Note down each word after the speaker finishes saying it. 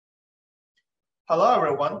Hello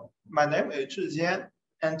everyone, my name is Zhijian,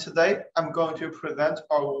 and today I'm going to present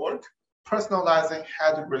our work, Personalizing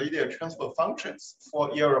Head-Related Transfer Functions for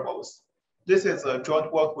earables. This is a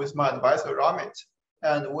joint work with my advisor Ramit,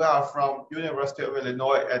 and we are from University of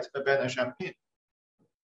Illinois at Urbana-Champaign.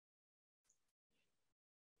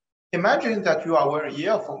 Imagine that you are wearing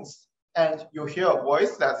earphones and you hear a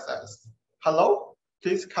voice that says, "Hello,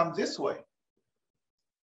 please come this way."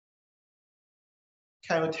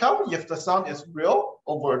 Can you tell if the sound is real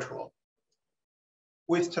or virtual?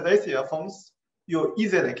 With today's earphones, you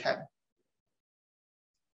easily can.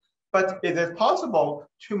 But is it possible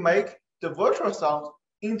to make the virtual sound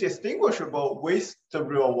indistinguishable with the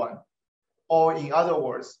real one? Or in other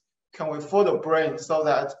words, can we fool the brain so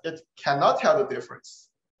that it cannot tell the difference?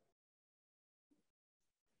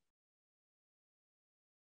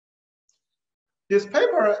 This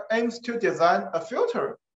paper aims to design a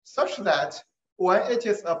filter such that when it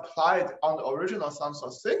is applied on the original sound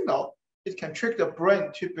source signal, it can trick the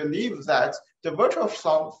brain to believe that the virtual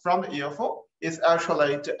sound from the earphone is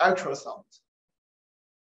actually the actual sound.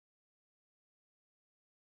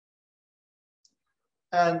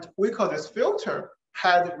 And we call this filter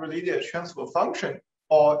head-related transfer function,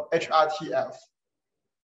 or HRTF.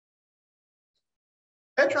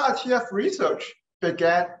 HRTF research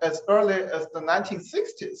began as early as the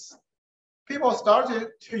 1960s. People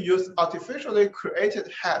started to use artificially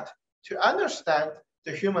created head to understand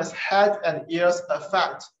the human's head and ears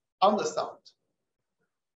effect on the sound.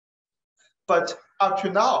 But up to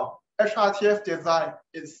now, HRTF design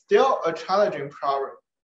is still a challenging problem.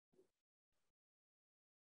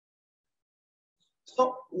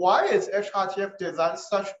 So why is HRTF design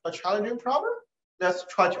such a challenging problem? Let's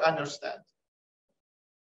try to understand.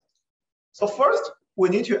 So first, we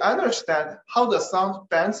need to understand how the sound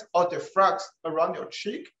bends or diffracts around your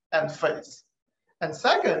cheek and face. And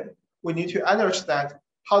second, we need to understand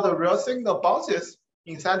how the real signal bounces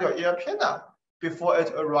inside your ear pinna before it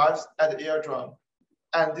arrives at the eardrum.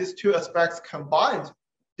 And these two aspects combined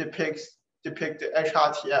depict the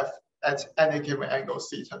HRTF at any given angle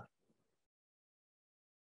theta.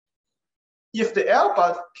 If the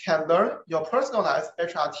earbud can learn your personalized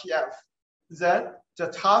HRTF, then the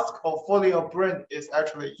task of fooling your brain is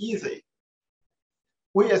actually easy.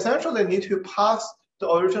 We essentially need to pass the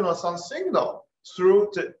original sound signal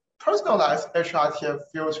through the personalized HRTF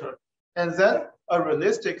filter, and then a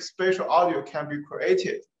realistic spatial audio can be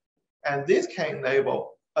created. And this can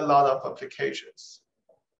enable a lot of applications.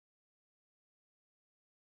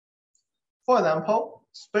 For example,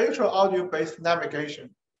 spatial audio-based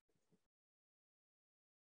navigation.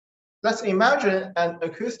 Let's imagine an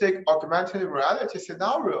acoustic augmented reality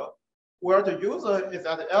scenario where the user is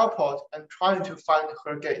at the airport and trying to find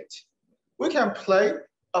her gate. We can play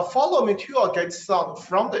a follow me to your gate sound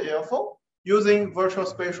from the earphone using virtual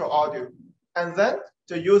spatial audio. And then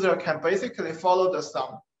the user can basically follow the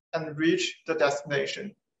sound and reach the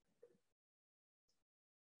destination.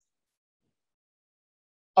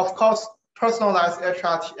 Of course, personalized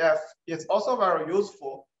HRTF is also very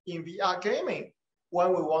useful in VR gaming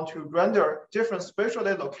when we want to render different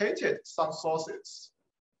spatially located sound sources.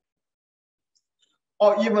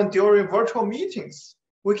 Or even during virtual meetings,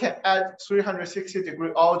 we can add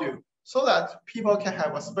 360-degree audio so that people can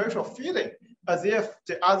have a spatial feeling as if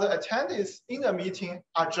the other attendees in the meeting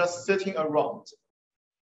are just sitting around.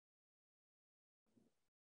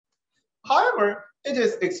 However, it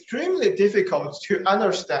is extremely difficult to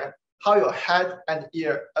understand how your head and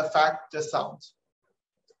ear affect the sound.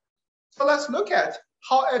 So let's look at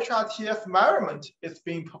how HRTF measurement is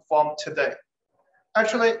being performed today.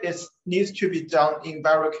 Actually, it needs to be done in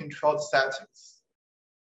very controlled settings.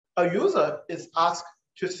 A user is asked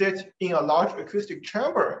to sit in a large acoustic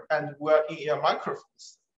chamber and wear in-ear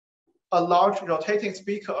microphones. A large rotating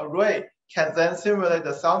speaker array can then simulate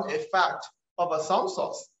the sound effect of a sound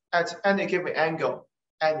source at any given angle.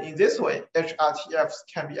 And in this way, HRTFs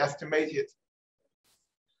can be estimated.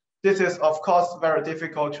 This is, of course, very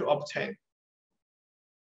difficult to obtain.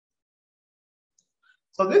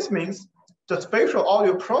 So this means the spatial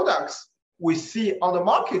audio products we see on the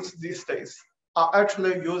markets these days are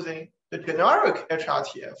actually using the generic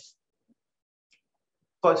HRTF.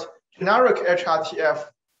 But generic HRTF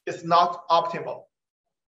is not optimal.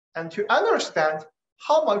 And to understand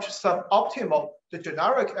how much suboptimal the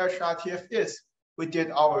generic HRTF is, we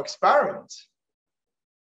did our experiment.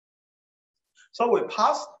 So we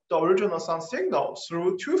passed the original sound signal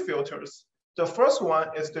through two filters. The first one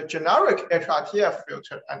is the generic HRTF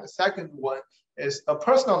filter, and the second one is a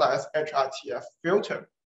personalized HRTF filter.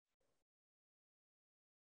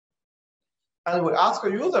 And we ask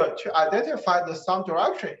the user to identify the sound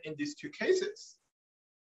direction in these two cases.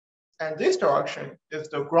 And this direction is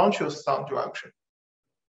the ground truth sound direction.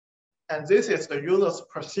 And this is the user's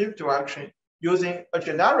perceived direction using a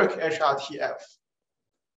generic HRTF.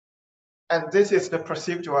 And this is the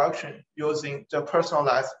perceived direction using the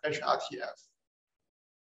personalized HRTF.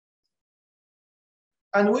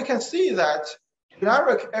 And we can see that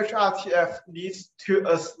generic HRTF leads to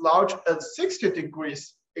as large as 60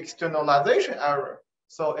 degrees externalization error.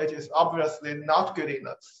 So it is obviously not good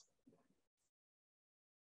enough.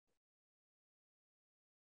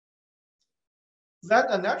 Then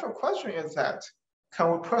a natural question is that,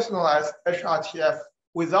 can we personalize HRTF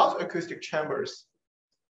without acoustic chambers?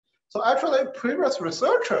 So actually, previous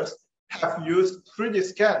researchers have used 3D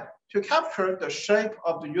scan to capture the shape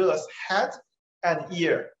of the user's head and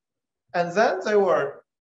ear. And then they will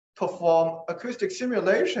perform acoustic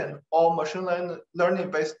simulation or machine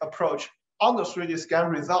learning-based approach on the 3D scan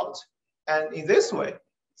result. And in this way,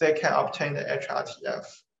 they can obtain the HRTF.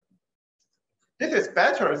 This is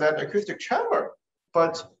better than acoustic chamber,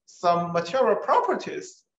 but some material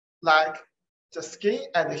properties like the skin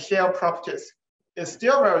and the hair properties is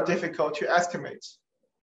still very difficult to estimate.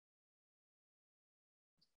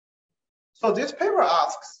 So this paper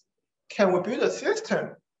asks, can we build a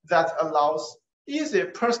system that allows easy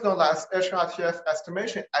personalized HRTF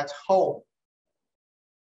estimation at home?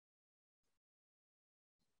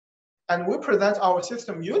 And we present our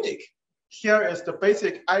system unique. Here is the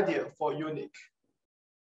basic idea for unique.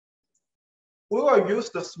 We will use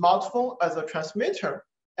the smartphone as a transmitter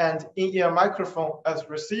and in-ear microphone as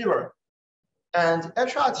receiver. And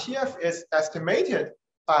HRTF is estimated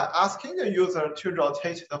by asking the user to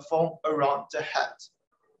rotate the phone around the head.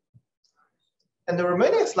 And the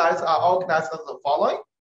remaining slides are organized as the following.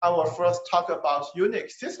 I will first talk about unique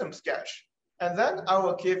system sketch, and then I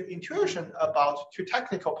will give intuition about two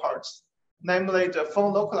technical parts, namely the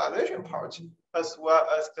phone localization part, as well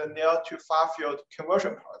as the near to far field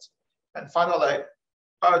conversion part. And finally,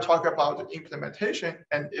 I will talk about the implementation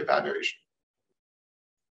and evaluation.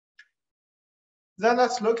 Then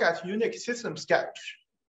let's look at unique system sketch.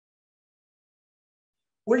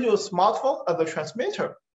 We use smartphone as a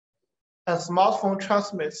transmitter, and smartphone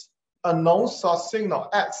transmits a known source signal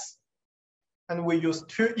S. And we use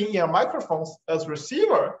two in-ear microphones as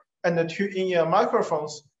receiver, and the two in-ear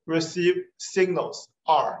microphones receive signals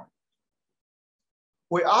R.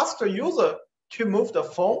 We ask the user to move the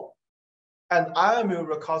phone, and IMU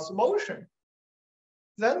records motion.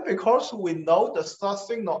 Then because we know the source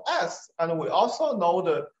signal S, and we also know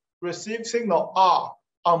the received signal R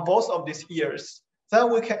on both of these ears,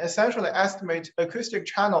 then we can essentially estimate acoustic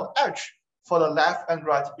channel H for the left and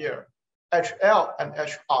right ear, HL and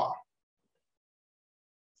HR.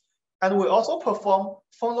 And we also perform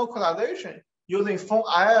phone localization using phone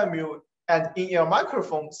IMU and in-ear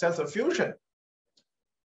microphone sensor fusion.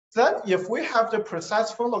 Then if we have the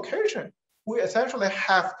precise phone location, we essentially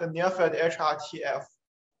have the near-field HRTF.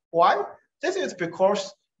 Why? This is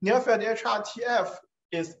because near-field HRTF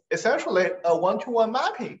is essentially a one-to-one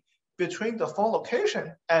mapping between the phone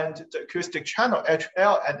location and the acoustic channel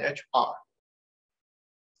HL and HR.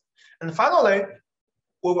 And finally,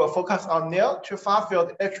 we will focus on near to far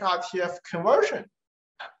field HRTF conversion.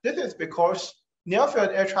 This is because near field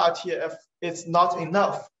HRTF is not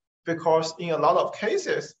enough, because in a lot of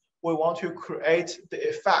cases, we want to create the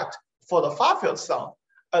effect for the far field sound,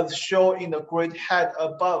 as shown in the grid head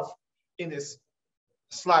above in this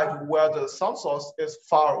slide where the sound source is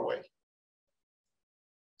far away.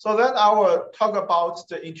 So then I will talk about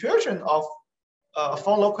the intuition of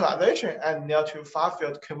phone localization and near to far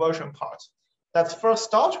field conversion part. Let's first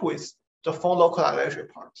start with the phone localization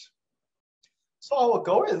part. So our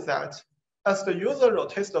goal is that as the user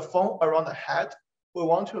rotates the phone around the head, we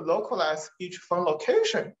want to localize each phone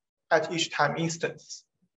location at each time instance.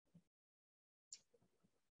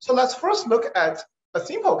 So let's first look at a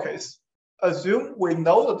simple case. Assume we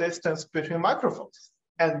know the distance between microphones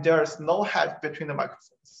and there is no head between the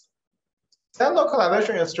microphones. Then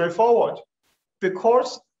localization is straightforward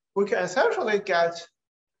because we can essentially get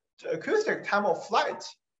the acoustic time of flight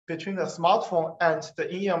between the smartphone and the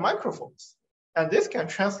in-ear microphones. And this can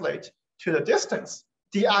translate to the distance,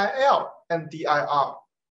 DIL and DIR.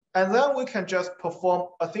 And then we can just perform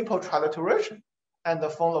a simple transliteration and the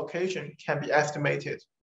phone location can be estimated.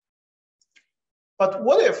 But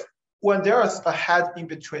what if when there is a head in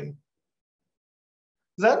between?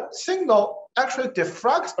 Then signal actually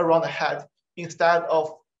diffracts around the head instead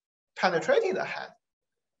of penetrating the head.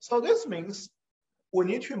 So this means we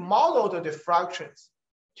need to model the diffractions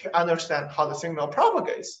to understand how the signal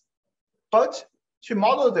propagates. But to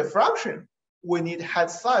model the diffraction, we need head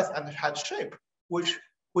size and head shape, which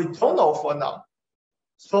we don't know for now.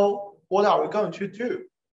 So what are we going to do?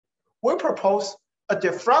 We propose a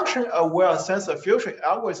diffraction-aware sensor fusion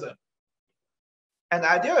algorithm. An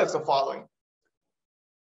idea is the following.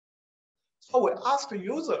 So we ask the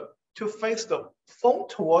user to face the phone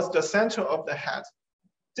towards the center of the head.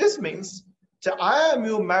 This means the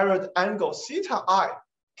IMU measured angle theta I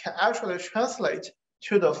can actually translate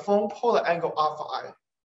to the phone polar angle alpha I.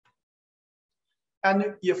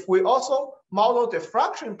 And if we also model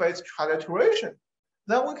diffraction-based transliteration,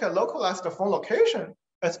 then we can localize the phone location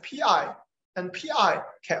as PI, and PI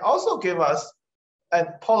can also give us a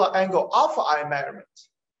polar angle alpha I measurement.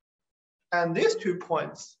 And these 2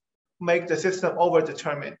 points make the system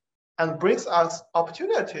overdetermined and brings us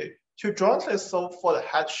opportunity to jointly solve for the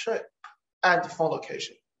head shape and phone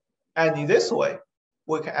location. And in this way,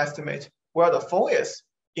 we can estimate where the phone is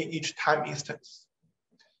in each time instance.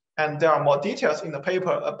 And there are more details in the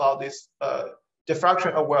paper about this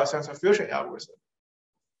diffraction-aware sensor fusion algorithm.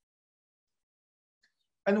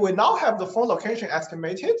 And we now have the phone location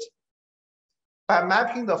estimated. By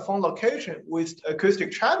mapping the phone location with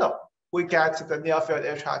acoustic channel, we get the near-field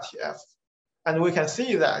HRTF. And we can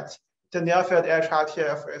see that the near-field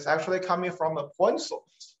HRTF is actually coming from a point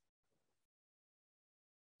source.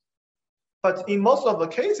 But in most of the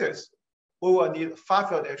cases, we will need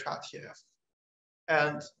far-field HRTF.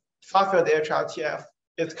 And far-field HRTF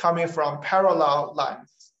is coming from parallel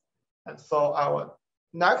lines. And so I will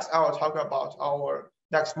talk about our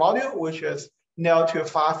next module, which is near to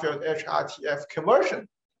far-field HRTF conversion.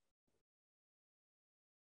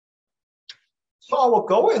 So our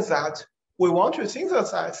goal is that we want to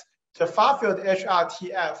synthesize the far-field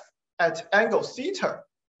HRTF at angle theta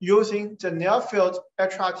using the near-field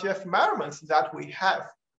HRTF measurements that we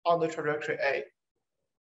have on the trajectory A.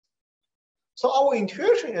 So our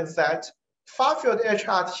intuition is that far-field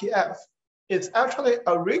HRTF is actually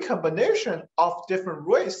a recombination of different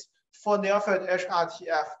rays for near-field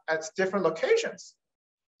HRTF at different locations.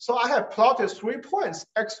 So I have plotted 3 points,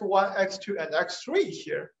 x1, x2, and x3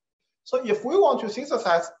 here. So if we want to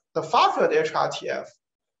synthesize the far-field HRTF,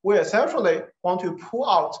 we essentially want to pull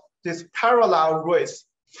out these parallel rays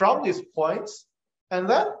from these points, and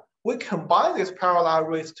then we combine these parallel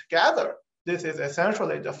rays together. This is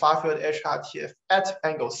essentially the far-field HRTF at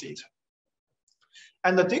angle theta.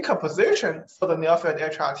 And the decomposition for the near-field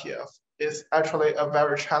HRTF is actually a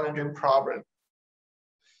very challenging problem.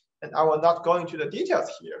 And I will not go into the details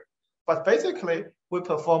here, but basically we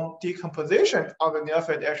perform decomposition of the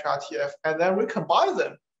near-field HRTF and then recombine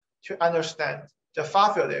them to understand the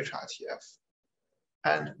far-field HRTF.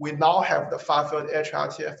 And we now have the far-field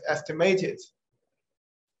HRTF estimated.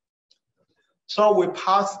 So we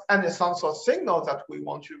pass any sound source signal that we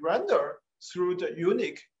want to render through the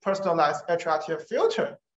unique personalized HRTF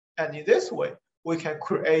filter. And in this way, we can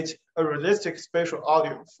create a realistic spatial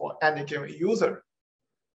audio for any given user.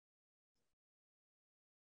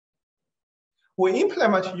 We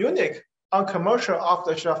implement unique on commercial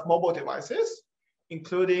off-the-shelf mobile devices,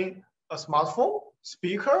 including a smartphone,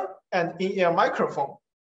 speaker, and in-ear microphone.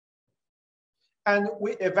 And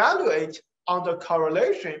we evaluate on the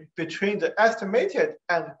correlation between the estimated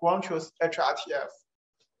and ground truth HRTF.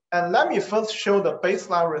 And let me first show the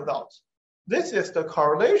baseline result. This is the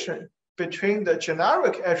correlation between the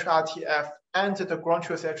generic HRTF and the ground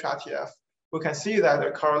truth HRTF. We can see that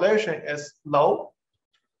the correlation is low.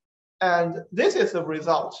 And this is the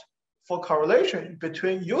result for correlation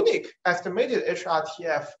between unique estimated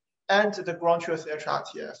HRTF and the ground truth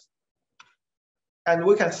HRTF. And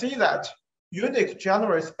we can see that unique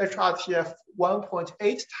generates HRTF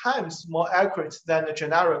 1.8 times more accurate than the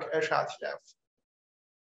generic HRTF.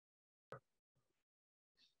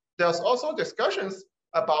 There's also discussions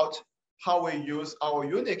about how we use our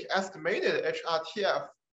unique estimated HRTF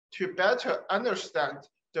to better understand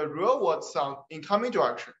the real-world sound incoming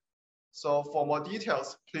direction. So for more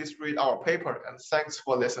details, please read our paper, and thanks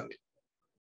for listening.